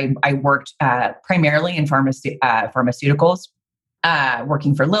 And I worked primarily in pharmaceuticals,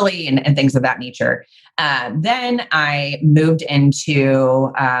 working for Lilly and things of that nature. Then I moved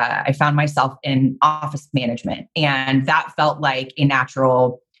into, I found myself in office management, and that felt like a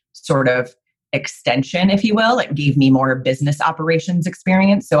natural sort of extension, if you will. It gave me more business operations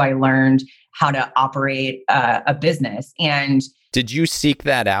experience. So I learned how to operate a business. And did you seek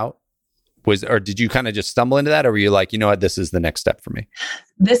that out? Or did you kind of just stumble into that? Or were you like, you know what, this is the next step for me?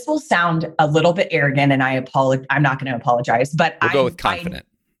 This will sound a little bit arrogant, and I'm not going to apologize, but we'll go with confident.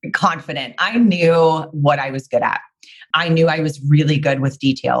 Confident. I knew what I was good at. I knew I was really good with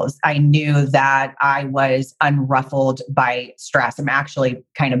details. I knew that I was unruffled by stress. I'm actually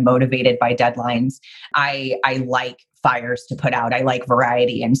kind of motivated by deadlines. I like fires to put out. I like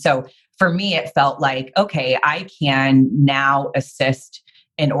variety. And so for me, it felt like, okay, I can now assist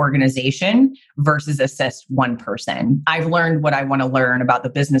an organization versus assist one person. I've learned what I want to learn about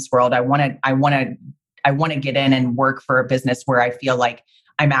the business world. I want to get in and work for a business where I feel like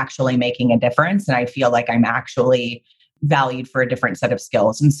I'm actually making a difference, and I feel like I'm actually valued for a different set of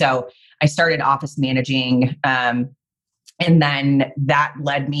skills. And so I started office managing, and then that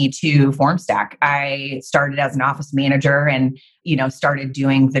led me to Formstack. I started as an office manager, and started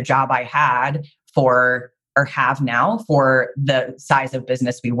doing the job I had have now for the size of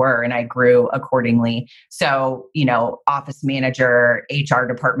business we were, and I grew accordingly. So, office manager, HR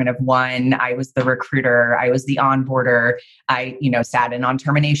department of one, I was the recruiter, I was the onboarder, I, sat in on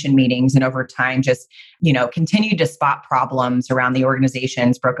termination meetings, and over time just, continued to spot problems around the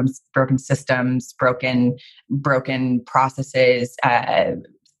organizations, broken systems, broken processes,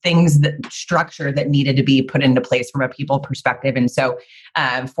 things, that structure that needed to be put into place from a people perspective. And so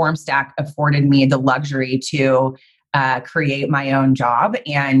Formstack afforded me the luxury to create my own job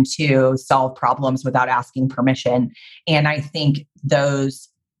and to solve problems without asking permission. And I think those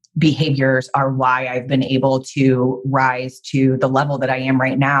behaviors are why I've been able to rise to the level that I am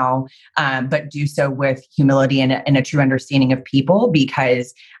right now, but do so with humility and a true understanding of people,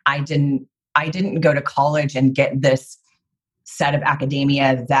 because I didn't go to college and get this set of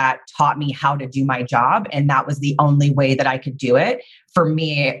academia that taught me how to do my job. And that was the only way that I could do it. For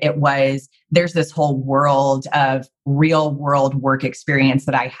me, it was, there's this whole world of real world work experience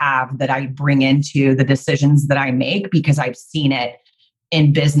that I have that I bring into the decisions that I make, because I've seen it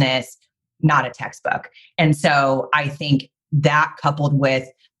in business, not a textbook. And so I think that, coupled with,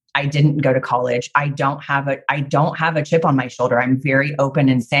 I didn't go to college, I don't have a chip on my shoulder. I'm very open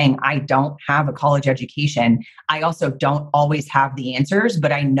in saying I don't have a college education. I also don't always have the answers,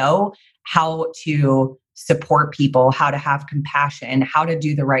 but I know how to support people, how to have compassion, how to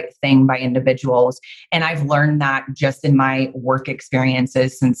do the right thing by individuals. And I've learned that just in my work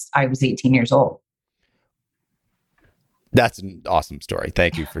experiences since I was 18 years old. That's an awesome story.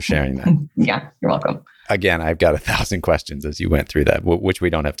 Thank you for sharing that. Yeah, you're welcome. Again, I've got 1,000 questions as you went through that, which we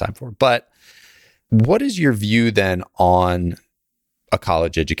don't have time for. But what is your view then on a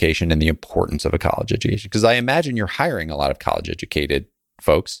college education and the importance of a college education? Because I imagine you're hiring a lot of college educated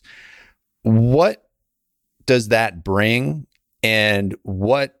folks. What does that bring, and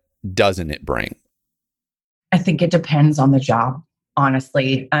what doesn't it bring? I think it depends on the job,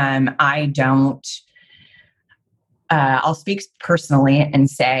 honestly. I'll speak personally and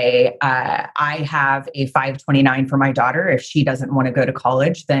say I have a 529 for my daughter. If she doesn't want to go to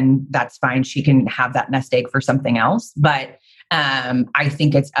college, then that's fine. She can have that nest egg for something else. But I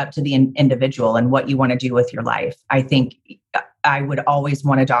think it's up to the individual and what you want to do with your life. I think I would always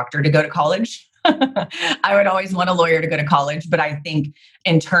want a doctor to go to college. I would always want a lawyer to go to college. But I think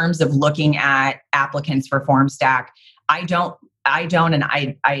in terms of looking at applicants for Formstack, and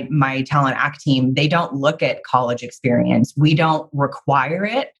my talent act team, they don't look at college experience. We don't require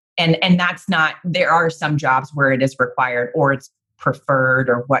it. And that's not, there are some jobs where it is required or it's preferred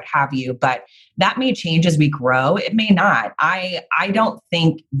or what have you, but that may change as we grow. It may not. I don't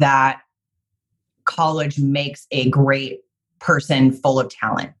think that college makes a great person full of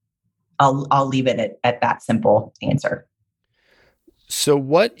talent. I'll leave it at that simple answer. So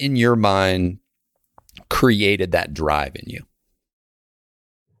what in your mind created that drive in you?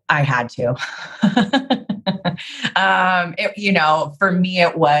 I had to. For me,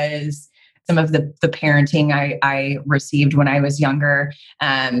 it was some of the parenting I received when I was younger.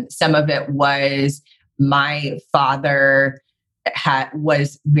 Some of it was my father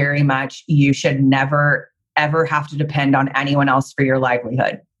was very much, you should never, ever have to depend on anyone else for your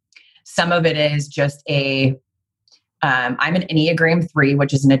livelihood. Some of it is just I'm an Enneagram 3,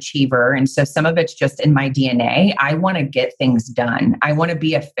 which is an achiever. And so some of it's just in my DNA. I want to get things done. I want to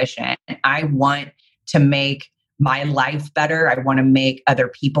be efficient. I want to make my life better. I want to make other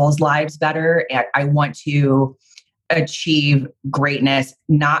people's lives better. I want to achieve greatness,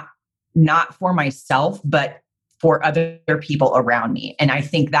 not for myself, but for other people around me. And I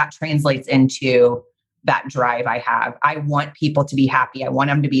think that translates into that drive I have. I want people to be happy. I want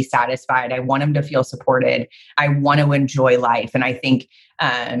them to be satisfied. I want them to feel supported. I want to enjoy life. And I think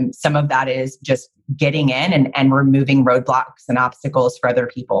some of that is just getting in and removing roadblocks and obstacles for other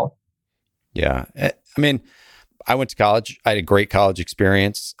people. Yeah. I mean, I went to college. I had a great college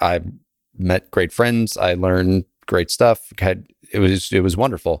experience. I met great friends. I learned great stuff. It was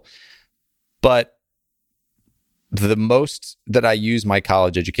wonderful. But the most that I use my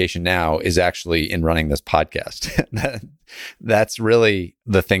college education now is actually in running this podcast. That's really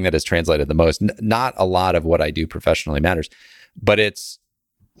the thing that has translated the most. Not a lot of what I do professionally matters, but it's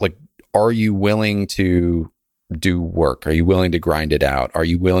like, are you willing to do work? Are you willing to grind it out? Are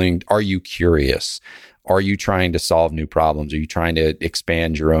you curious? Are you trying to solve new problems? Are you trying to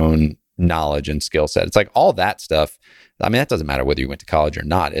expand your own knowledge and skill set? It's like all that stuff. I mean, that doesn't matter whether you went to college or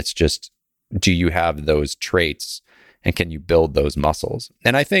not. It's just, do you have those traits and can you build those muscles?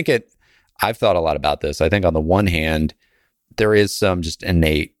 And I think I've thought a lot about this. I think on the one hand, there is some just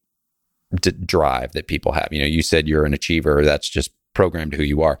innate drive that people have. You said you're an achiever. That's just programmed who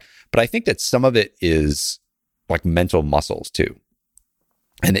you are. But I think that some of it is like mental muscles too.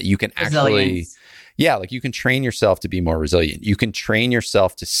 And that you can actually, like you can train yourself to be more resilient. You can train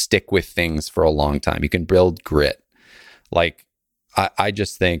yourself to stick with things for a long time. You can build grit. Like I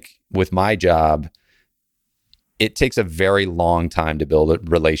just think with my job, it takes a very long time to build a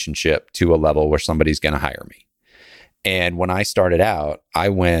relationship to a level where somebody's going to hire me. And when I started out, I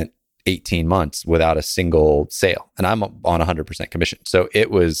went 18 months without a single sale, and I'm on 100% commission. So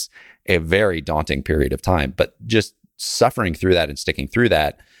it was a very daunting period of time, but just suffering through that and sticking through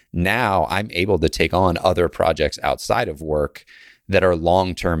that, now I'm able to take on other projects outside of work that are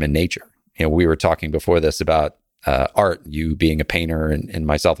long-term in nature. We were talking before this about art, you being a painter and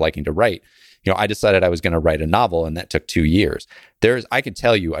myself liking to write. I decided I was going to write a novel, and that took 2 years. I could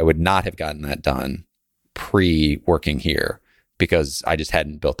tell you I would not have gotten that done pre-working here because I just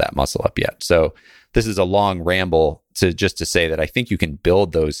hadn't built that muscle up yet. So this is a long ramble to say that I think you can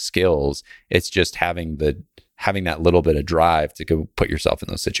build those skills. It's just having that little bit of drive to go put yourself in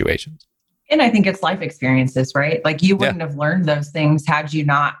those situations. And I think it's life experiences, right? Like you wouldn't have learned those things had you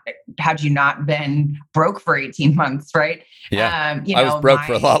not been broke for 18 months, right? Yeah, I was broke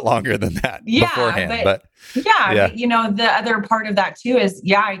for a lot longer than that beforehand. But the other part of that too is,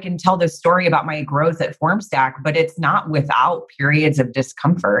 I can tell this story about my growth at FormStack, but it's not without periods of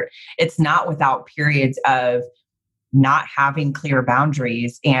discomfort. It's not without periods of not having clear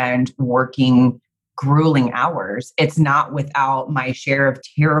boundaries and working grueling hours. It's not without my share of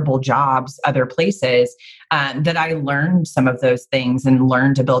terrible jobs, other places, that I learned some of those things and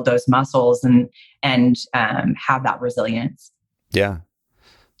learned to build those muscles and have that resilience. Yeah.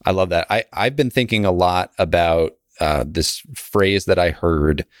 I love that. I've been thinking a lot about this phrase that I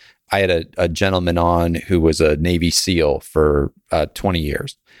heard. I had a gentleman on who was a Navy SEAL for 20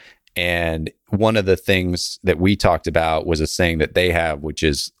 years. And one of the things that we talked about was a saying that they have, which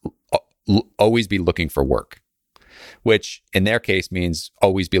is always be looking for work, which in their case means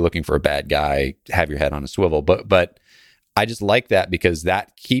always be looking for a bad guy, have your head on a swivel. But I just like that because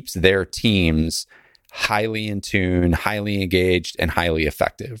that keeps their teams highly in tune, highly engaged, and highly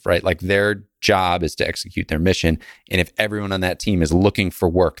effective, right? Like their job is to execute their mission. And if everyone on that team is looking for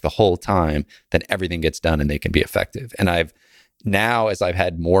work the whole time, then everything gets done and they can be effective. And as I've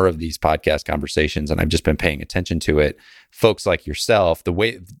had more of these podcast conversations and I've just been paying attention to it, folks like yourself,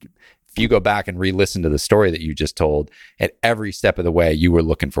 if you go back and re-listen to the story that you just told, at every step of the way, you were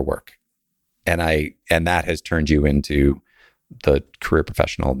looking for work. And that has turned you into the career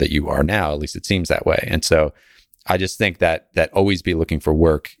professional that you are now. At least it seems that way. And so I just think that always be looking for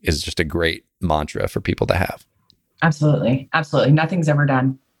work is just a great mantra for people to have. Absolutely. Absolutely. Nothing's ever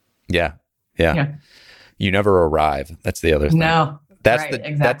done. Yeah. You never arrive. That's the other thing. No.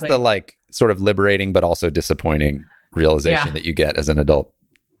 Exactly. That's the like sort of liberating, but also disappointing realization that you get as an adult.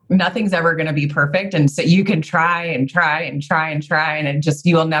 Nothing's ever going to be perfect. And so you can try and try and try and try. And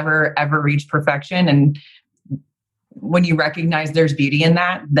you will never, ever reach perfection. And when you recognize there's beauty in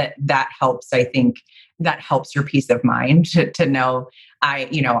that helps. I think that helps your peace of mind to know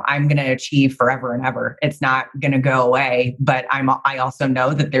I'm going to achieve forever and ever. It's not going to go away, but I also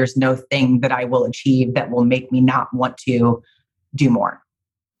know that there's no thing that I will achieve that will make me not want to do more.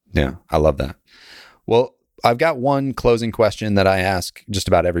 Yeah, I love that. Well, I've got one closing question that I ask just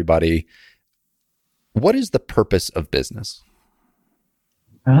about everybody. What is the purpose of business?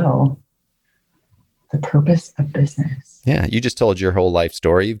 Oh, the purpose of business. Yeah, you just told your whole life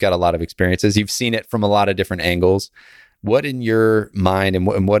story. You've got a lot of experiences. You've seen it from a lot of different angles. What in your mind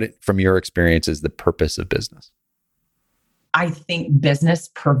and what from your experience is the purpose of business? I think business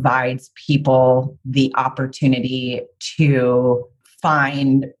provides people the opportunity to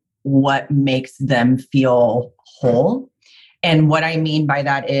find what makes them feel whole. And what I mean by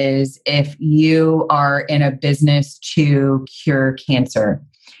that is if you are in a business to cure cancer,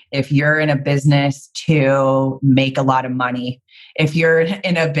 if you're in a business to make a lot of money, if you're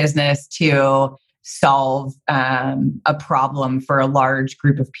in a business to solve a problem for a large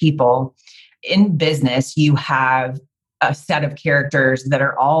group of people, in business, you have a set of characters that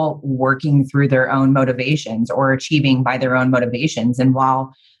are all working through their own motivations or achieving by their own motivations. And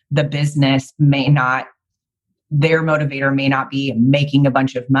while the business their motivator may not be making a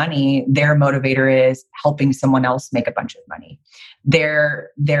bunch of money, their motivator is helping someone else make a bunch of money. Their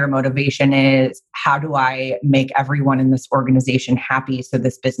motivation is, how do I make everyone in this organization happy so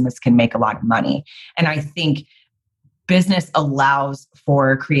this business can make a lot of money? And I think business allows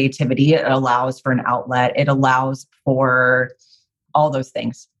for creativity. It allows for an outlet. It allows for all those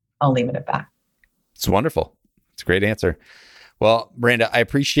things. I'll leave it at that. It's wonderful. It's a great answer. Well, Miranda, I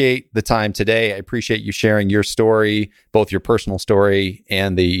appreciate the time today. I appreciate you sharing your story, both your personal story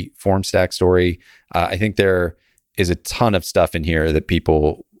and the Formstack story. I think there is a ton of stuff in here that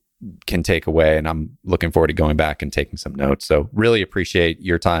people can take away, and I'm looking forward to going back and taking some notes. So really appreciate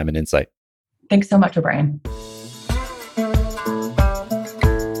your time and insight. Thanks so much, O'Brien.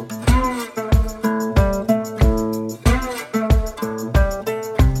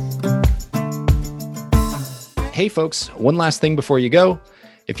 Hey folks, one last thing before you go.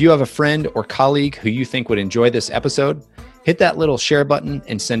 If you have a friend or colleague who you think would enjoy this episode, hit that little share button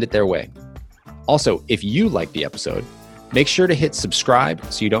and send it their way. Also, if you like the episode, make sure to hit subscribe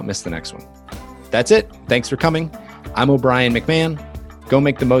so you don't miss the next one. That's it. Thanks for coming. I'm O'Brien McMahon. Go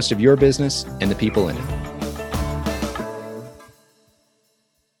make the most of your business and the people in it.